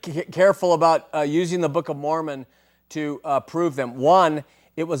very careful about using the Book of Mormon to prove them. One,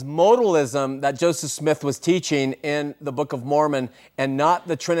 it was modalism that Joseph Smith was teaching in the Book of Mormon and not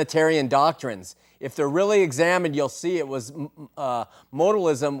the Trinitarian doctrines. If they're really examined, you'll see it was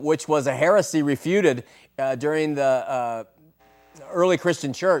modalism, which was a heresy refuted during the early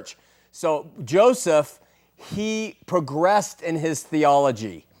Christian church. So Joseph, he progressed in his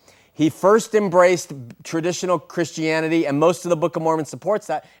theology. He first embraced traditional Christianity, and most of the Book of Mormon supports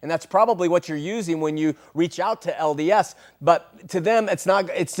that, and that's probably what you're using when you reach out to LDS. But to them, it's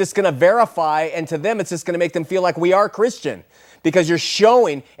just going to verify, and to them, it's just going to make them feel like we are Christian, because you're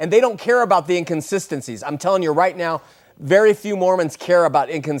showing, and they don't care about the inconsistencies. I'm telling you right now, very few Mormons care about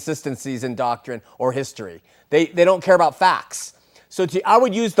inconsistencies in doctrine or history. They don't care about facts. So I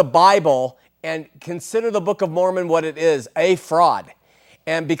would use the Bible and consider the Book of Mormon what it is, a fraud.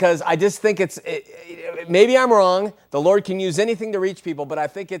 And because I just think maybe I'm wrong, the Lord can use anything to reach people, but I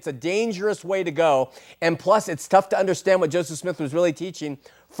think it's a dangerous way to go. And plus, it's tough to understand what Joseph Smith was really teaching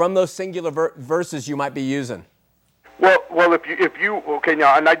from those singular verses you might be using. Well, if you okay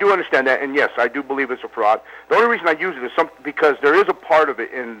now, and I do understand that, and yes, I do believe it's a fraud. The only reason I use it is because there is a part of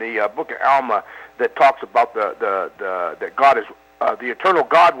it in the Book of Alma that talks about that God is the eternal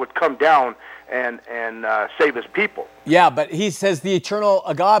God would come down and save his people. Yeah, but he says the eternal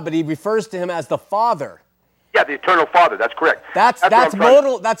God, but he refers to him as the Father. Yeah, the eternal Father. That's correct. That's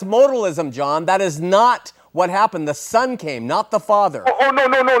modalism, John. That is not what happened. The Son came, not the Father. Oh,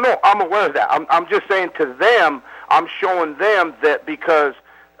 no. I'm aware of that. I'm just saying to them, I'm showing them that because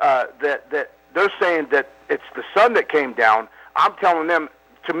that they're saying that it's the Son that came down. I'm telling them,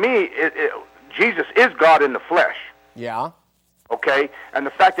 to me, Jesus is God in the flesh. Yeah. Okay? And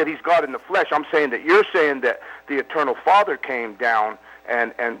the fact that he's God in the flesh, I'm saying that you're saying that the Eternal Father came down,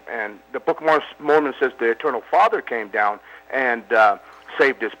 and the Book of Mormon says the Eternal Father came down and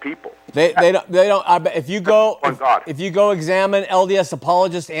saved his people. They don't. I bet if you go If you go examine LDS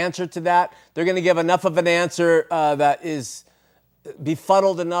apologists' answer to that, they're going to give enough of an answer that is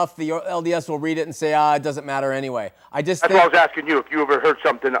befuddled enough. The LDS will read it and say, it doesn't matter anyway. That's why I was asking you if you ever heard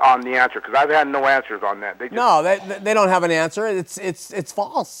something on the answer, because I've had no answers on that. No, they don't have an answer. It's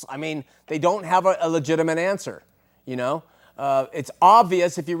false. I mean, they don't have a legitimate answer. You know, it's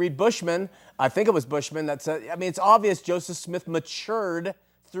obvious if you read Bushman. I think it was Bushman that said. I mean, it's obvious Joseph Smith matured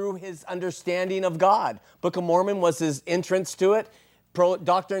through his understanding of God. Book of Mormon was his entrance to it.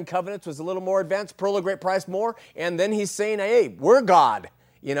 Doctrine and Covenants was a little more advanced. Pearl of Great Price more. And then he's saying, hey, we're God,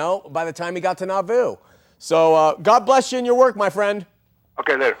 you know, by the time he got to Nauvoo. So God bless you in your work, my friend.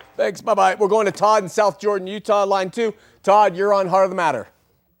 Okay, later. Thanks. Bye-bye. We're going to Todd in South Jordan, Utah, line 2. Todd, you're on Heart of the Matter.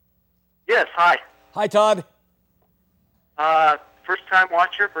 Yes, hi. Hi, Todd. First-time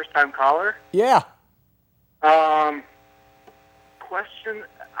watcher, first-time caller. Yeah. Question,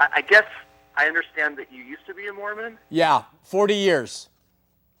 I guess I understand that you used to be a Mormon? Yeah, 40 years.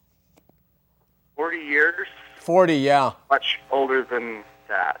 40 years? 40, yeah. Much older than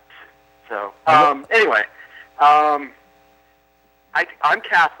that. So, anyway, I'm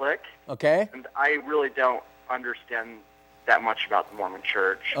Catholic. Okay. And I really don't understand that much about the Mormon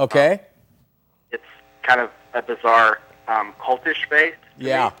Church. Okay. It's kind of a bizarre, cultish faith.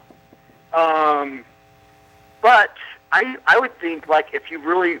 Yeah. But I would think, like, if you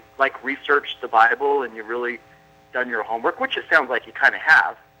really, like, researched the Bible and you really done your homework, which it sounds like you kind of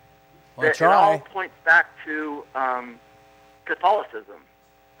have, I'll it all points back to Catholicism,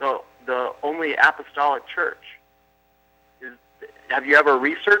 the only apostolic church. Have you ever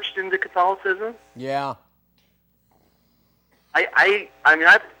researched into Catholicism? Yeah. I mean,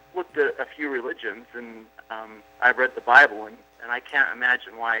 I've looked at a few religions, and I've read the Bible, and I can't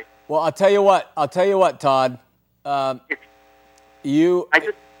imagine why. Well, I'll tell you what, Todd. I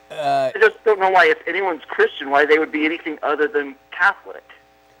just don't know why, if anyone's Christian, why they would be anything other than Catholic.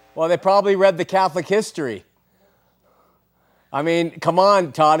 Well, they probably read the Catholic history. I mean, come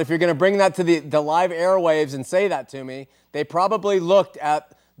on, Todd, if you're going to bring that to the live airwaves and say that to me, they probably looked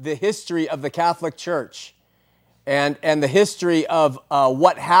at the history of the Catholic Church and the history of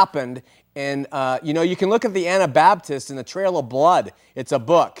what happened. And, you can look at the Anabaptists and the Trail of Blood. It's a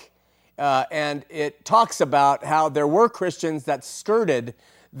book. And it talks about how there were Christians that skirted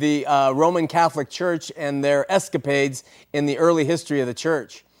the Roman Catholic Church and their escapades in the early history of the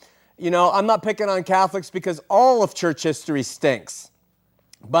church. You know, I'm not picking on Catholics because all of church history stinks.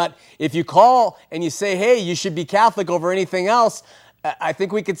 But if you call and you say, hey, you should be Catholic over anything else, I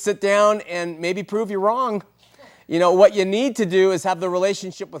think we could sit down and maybe prove you wrong. You know, what you need to do is have the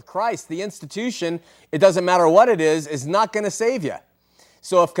relationship with Christ. The institution, it doesn't matter what it is not going to save you.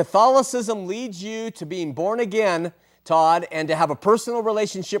 So if Catholicism leads you to being born again, Todd, and to have a personal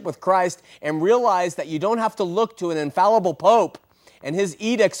relationship with Christ and realize that you don't have to look to an infallible Pope and his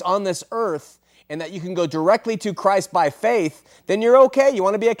edicts on this earth, and that you can go directly to Christ by faith, then you're okay. You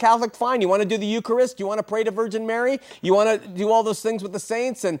want to be a Catholic, fine. You want to do the Eucharist? You want to pray to Virgin Mary? You want to do all those things with the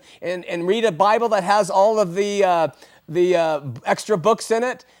saints and read a Bible that has all of the extra books in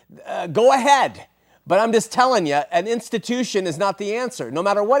it? Go ahead. But I'm just telling you, an institution is not the answer, no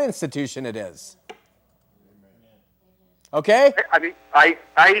matter what institution it is. Okay? I mean,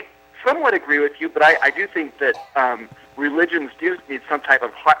 I somewhat agree with you, but I do think that religions do need some type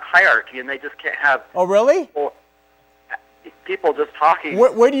of hierarchy, and they just can't have... Oh, really? People just talking...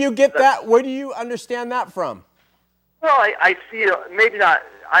 Where do you get that? Where do you understand that from? Well, I see, maybe not...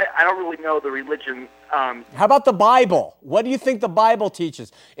 I don't really know the religion... How about the Bible? What do you think the Bible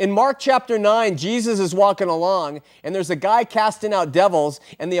teaches? In Mark chapter 9, Jesus is walking along, and there's a guy casting out devils,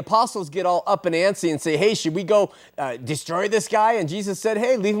 and the apostles get all up and antsy and say, hey, should we go destroy this guy? And Jesus said,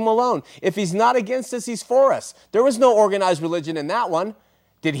 hey, leave him alone. If he's not against us, he's for us. There was no organized religion in that one.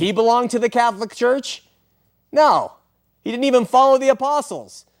 Did he belong to the Catholic Church? No. He didn't even follow the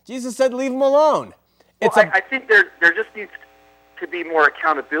apostles. Jesus said, leave him alone. I think there just needs to be more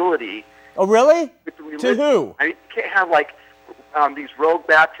accountability. Oh, really? To who? I mean, you can't have, like, these rogue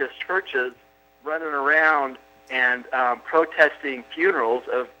Baptist churches running around and protesting funerals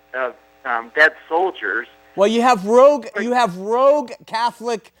of dead soldiers. Well, you have rogue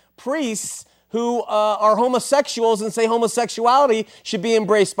Catholic priests who are homosexuals and say homosexuality should be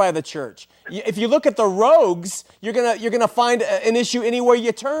embraced by the church. If you look at the rogues, you're gonna find an issue anywhere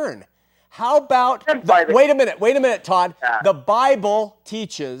you turn. How about, wait a minute, Todd. The Bible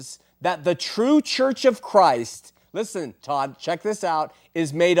teaches that the true church of Christ, listen, Todd, check this out,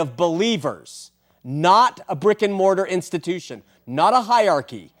 is made of believers, not a brick and mortar institution, not a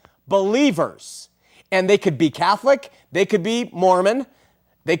hierarchy, believers. And they could be Catholic, they could be Mormon,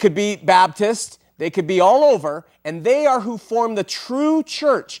 they could be Baptist, they could be all over, and they are who form the true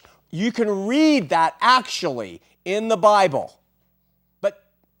church. You can read that actually in the Bible. But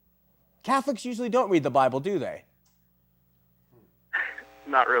Catholics usually don't read the Bible, do they?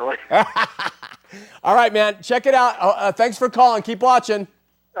 Not really. All right, man. Check it out. Thanks for calling. Keep watching.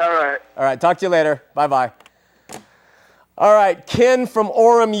 All right. All right. Talk to you later. Bye-bye. All right. Ken from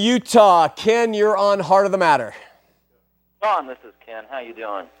Orem, Utah. Ken, you're on Heart of the Matter. John, this is Ken. How you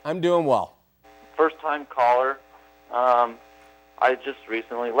doing? I'm doing well. First-time caller. I just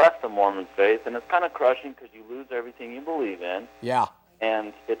recently left the Mormon faith, and it's kind of crushing because you lose everything you believe in. Yeah.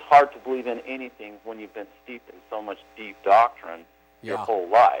 And it's hard to believe in anything when you've been steeped in so much deep doctrine your whole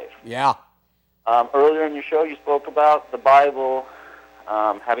life. Yeah. Earlier in your show, you spoke about the Bible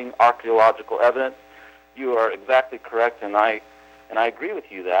having archaeological evidence. You are exactly correct, and I agree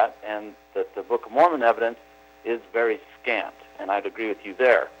with you and that the Book of Mormon evidence is very scant, and I'd agree with you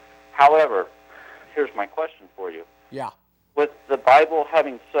there. However, here's my question for you. Yeah. With the Bible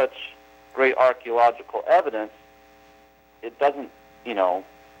having such great archaeological evidence, it doesn't,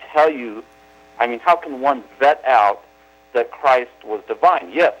 tell you, how can one vet out that Christ was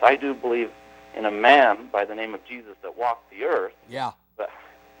divine? Yes, I do believe in a man by the name of Jesus that walked the earth. Yeah.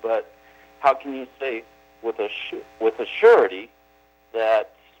 But how can you say with a surety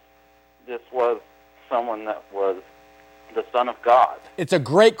that this was someone that was the Son of God? It's a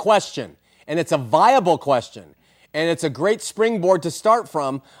great question, and it's a viable question, and it's a great springboard to start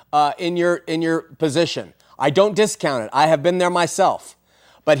from in your position. I don't discount it. I have been there myself.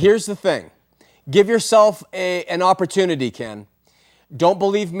 But here's the thing. Give yourself an opportunity, Ken. Don't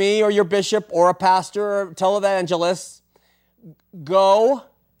believe me or your bishop or a pastor or televangelist. Go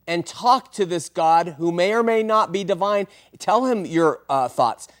and talk to this God who may or may not be divine. Tell him your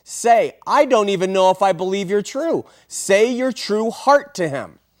thoughts. Say, I don't even know if I believe you're true. Say your true heart to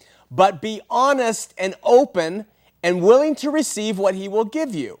him. But be honest and open and willing to receive what he will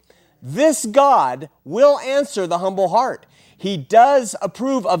give you. This God will answer the humble heart. He does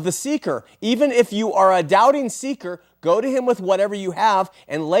approve of the seeker. Even if you are a doubting seeker, go to him with whatever you have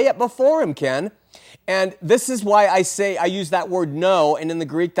and lay it before him, Ken. And this is why I use that word know, and in the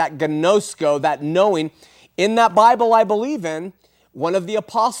Greek, that gnosko, that knowing. In that Bible I believe in, one of the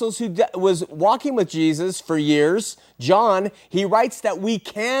apostles who was walking with Jesus for years, John, he writes that we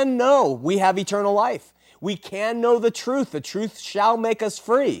can know we have eternal life. We can know the truth. The truth shall make us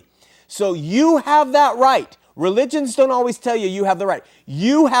free. So you have that right. Religions don't always tell you have the right.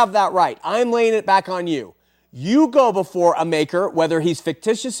 You have that right. I'm laying it back on you. You go before a maker, whether he's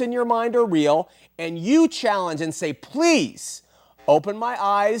fictitious in your mind or real, and you challenge and say, please, open my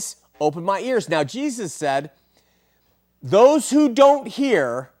eyes, open my ears. Now, Jesus said, those who don't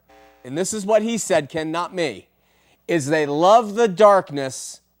hear, and this is what he said, Ken, not me, is they love the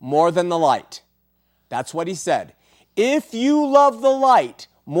darkness more than the light. That's what he said. If you love the light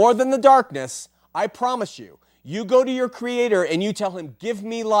more than the darkness, I promise you, you go to your Creator and you tell him, give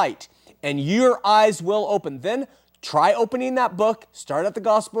me light, and your eyes will open. Then try opening that book, start at the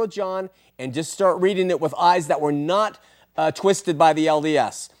Gospel of John, and just start reading it with eyes that were not twisted by the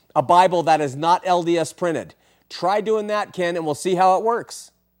LDS, a Bible that is not LDS printed. Try doing that, Ken, and we'll see how it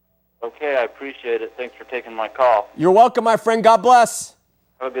works. Okay, I appreciate it. Thanks for taking my call. You're welcome, my friend. God bless.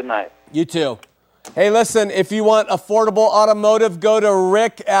 Have a good night. You too. Hey, listen, if you want affordable automotive, go to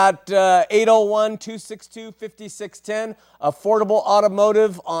Rick at 801-262-5610. Affordable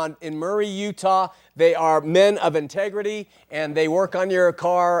Automotive in Murray, Utah. They are men of integrity, and they work on your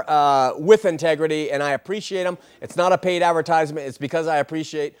car with integrity, and I appreciate them. It's not a paid advertisement. It's because I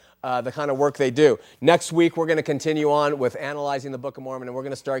appreciate the kind of work they do. Next week, we're going to continue on with analyzing the Book of Mormon, and we're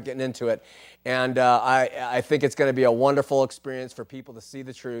going to start getting into it. And I think it's going to be a wonderful experience for people to see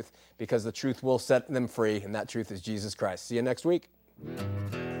the truth, because the truth will set them free, and that truth is Jesus Christ. See you next week.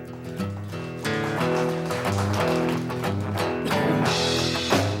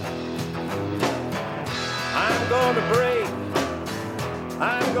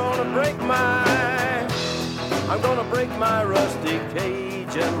 I'm gonna break my rusty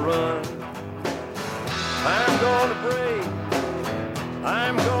cage and run. I'm gonna break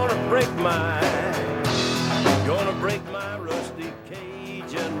my rusty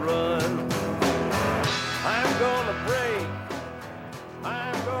cage and run.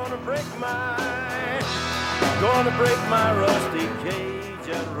 Gonna break my rusty cage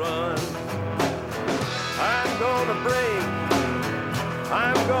and run. I'm gonna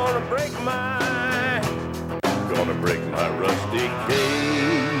break my rusty cage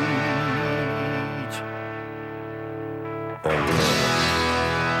and run.